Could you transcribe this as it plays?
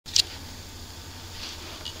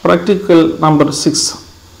Practical number 6.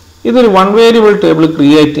 This is one variable table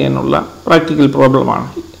create cheyanulla practical problem aanu.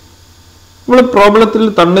 This problem il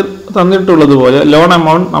thannittulladu loan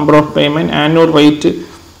amount, number of payment, annual rate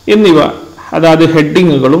enniva adadu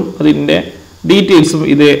headinggalum adinte details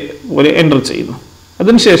ide pole enter cheyunu.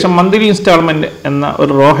 Adinu shesham monthly installment enna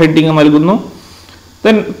oru row heading nalgunnu.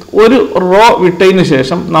 Then one row വിട്ടതിന്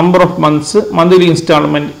ശേഷം number of months monthly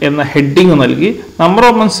installment എന്ന heading നൽകി number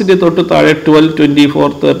of months ന്റെ തൊട്ട് താഴെ 12, 24,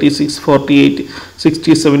 36, 48,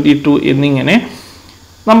 60, 72 എന്നിങ്ങനെ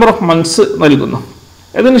number of months നൽകുന്നു.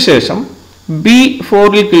 അതിന് ശേഷം B4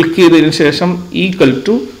 ൽ ക്ലിക്ക് ചെയ്തതിന് ശേഷം equal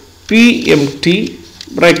to PMT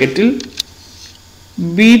ബ്രാക്കറ്റിൽ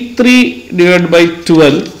B3 divided by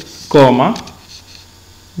 12,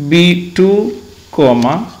 B2,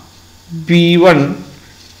 B1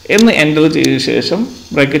 എന്ന് എൻ്റർ ചെയ്ത ശേഷം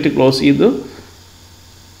ബ്രാക്കറ്റ് ക്ലോസ് ചെയ്ത്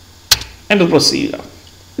എൻ്റർ പ്രസ് ചെയ്യുക.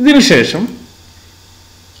 ഇതിനു ശേഷം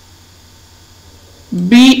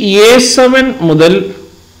A7 മുതൽ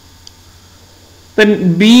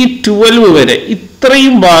B12 വരെ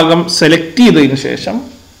ഇത്രയും ഭാഗം സെലക്ട് ചെയ്തതിനു ശേഷം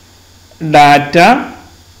ഡാറ്റ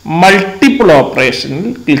മൾട്ടിപ്പിൾ ഓപ്പറേഷനിൽ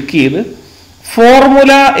ക്ലിക്ക് ചെയ്ത്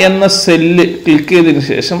ഫോർമുല എന്ന സെല്ല് ക്ലിക്ക് ചെയ്തതിനു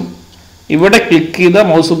ശേഷം ഇവിടെ ക്ലിക്ക് ചെയ്ത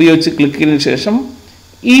മൗസ് ഉപയോഗിച്ച് ക്ലിക്ക് ചെയ്തതിനു ശേഷം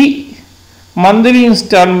ഈ മന്ത്ലി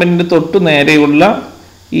ഇൻസ്റ്റാൾമെൻറ്റ് തൊട്ട് നേരെയുള്ള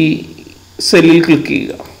ഈ സെല്ലിൽ ക്ലിക്ക്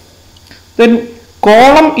ചെയ്യുക. ദെൻ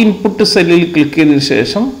കോളം ഇൻപുട്ട് സെല്ലിൽ ക്ലിക്ക് ചെയ്തതിനു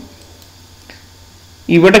ശേഷം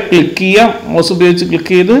ഇവിടെ ക്ലിക്ക് ചെയ്യുക, മൗസ് ഉപയോഗിച്ച്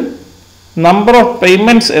ക്ലിക്ക് ചെയ്ത് നമ്പർ ഓഫ്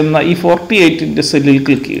പേയ്മെൻറ്റ്സ് എന്ന ഈ 48ൻ്റെ സെല്ലിൽ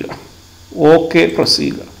ക്ലിക്ക് ചെയ്യുക. ഓക്കെ പ്രസ്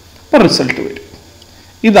ചെയ്യുക. അപ്പോൾ റിസൾട്ട് വരും.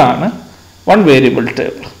 ഇതാണ് one variable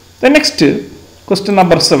table. Then next question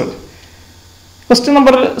number 7. Question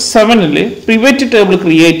number 7ൽ pivot table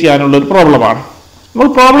create ചെയ്യാനുള്ള ഒരു പ്രോബ്ലമാണ്. നമ്മൾ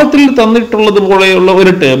പ്രോബ്ലത്തിൽ തന്നിട്ടുള്ളത് പോലെയുള്ള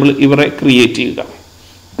ഒരു ടേബിൾ ഇവിടെ ക്രിയേറ്റ് ചെയ്യുക.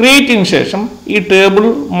 ക്രിയേറ്റ് ചെയ്തതിനു ശേഷം ഈ ടേബിൾ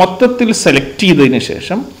മൊത്തത്തിൽ സെലക്ട് ചെയ്തതിന്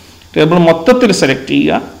ശേഷം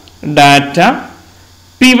ചെയ്യുക data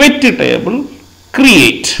pivot table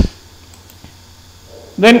create.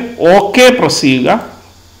 Then okay press ചെയ്യുക.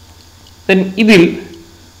 ദെൻ ഇതിൽ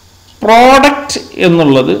പ്രോഡക്റ്റ്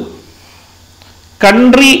എന്നുള്ളത്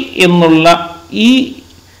കൺട്രി എന്നുള്ള ഈ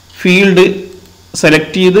ഫീൽഡ്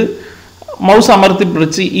സെലക്ട് ചെയ്ത് മൗസ് അമർത്തി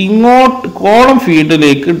പിടിച്ച് ഇങ്ങോട്ട് കോളം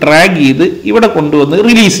ഫീൽഡിലേക്ക് ഡ്രാഗ് ചെയ്ത് ഇവിടെ കൊണ്ടുവന്ന്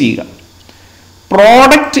റിലീസ് ചെയ്യുക.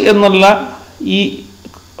 പ്രോഡക്റ്റ് എന്നുള്ള ഈ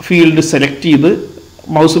ഫീൽഡ് സെലക്ട് ചെയ്ത്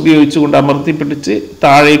മൗസ് ഉപയോഗിച്ചുകൊണ്ട് അമർത്തി പിടിച്ച്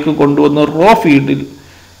താഴേക്ക് കൊണ്ടുവന്ന് റോ ഫീൽഡിൽ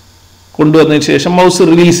കൊണ്ടുവന്നതിന് ശേഷം മൗസ്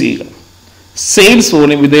റിലീസ് ചെയ്യുക. സെയിൽസ്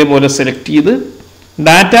വോളിയം ഇതേപോലെ സെലക്ട് ചെയ്ത്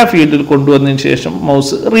ഡാറ്റ ഫീൽഡിൽ കൊണ്ടുവന്നതിന് ശേഷം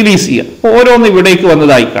മൗസ് റിലീസ് ചെയ്യുക. ഓരോന്ന് ഇവിടേക്ക്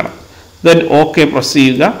വന്നതായി കാണാം. ദെൻ ഓക്കെ പ്രസ്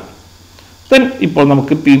ചെയ്യുക. ദെൻ ഇപ്പോൾ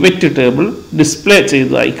നമുക്ക് പിവറ്റ് ടേബിൾ ഡിസ്പ്ലേ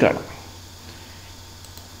ചെയ്തതായി കാണാം.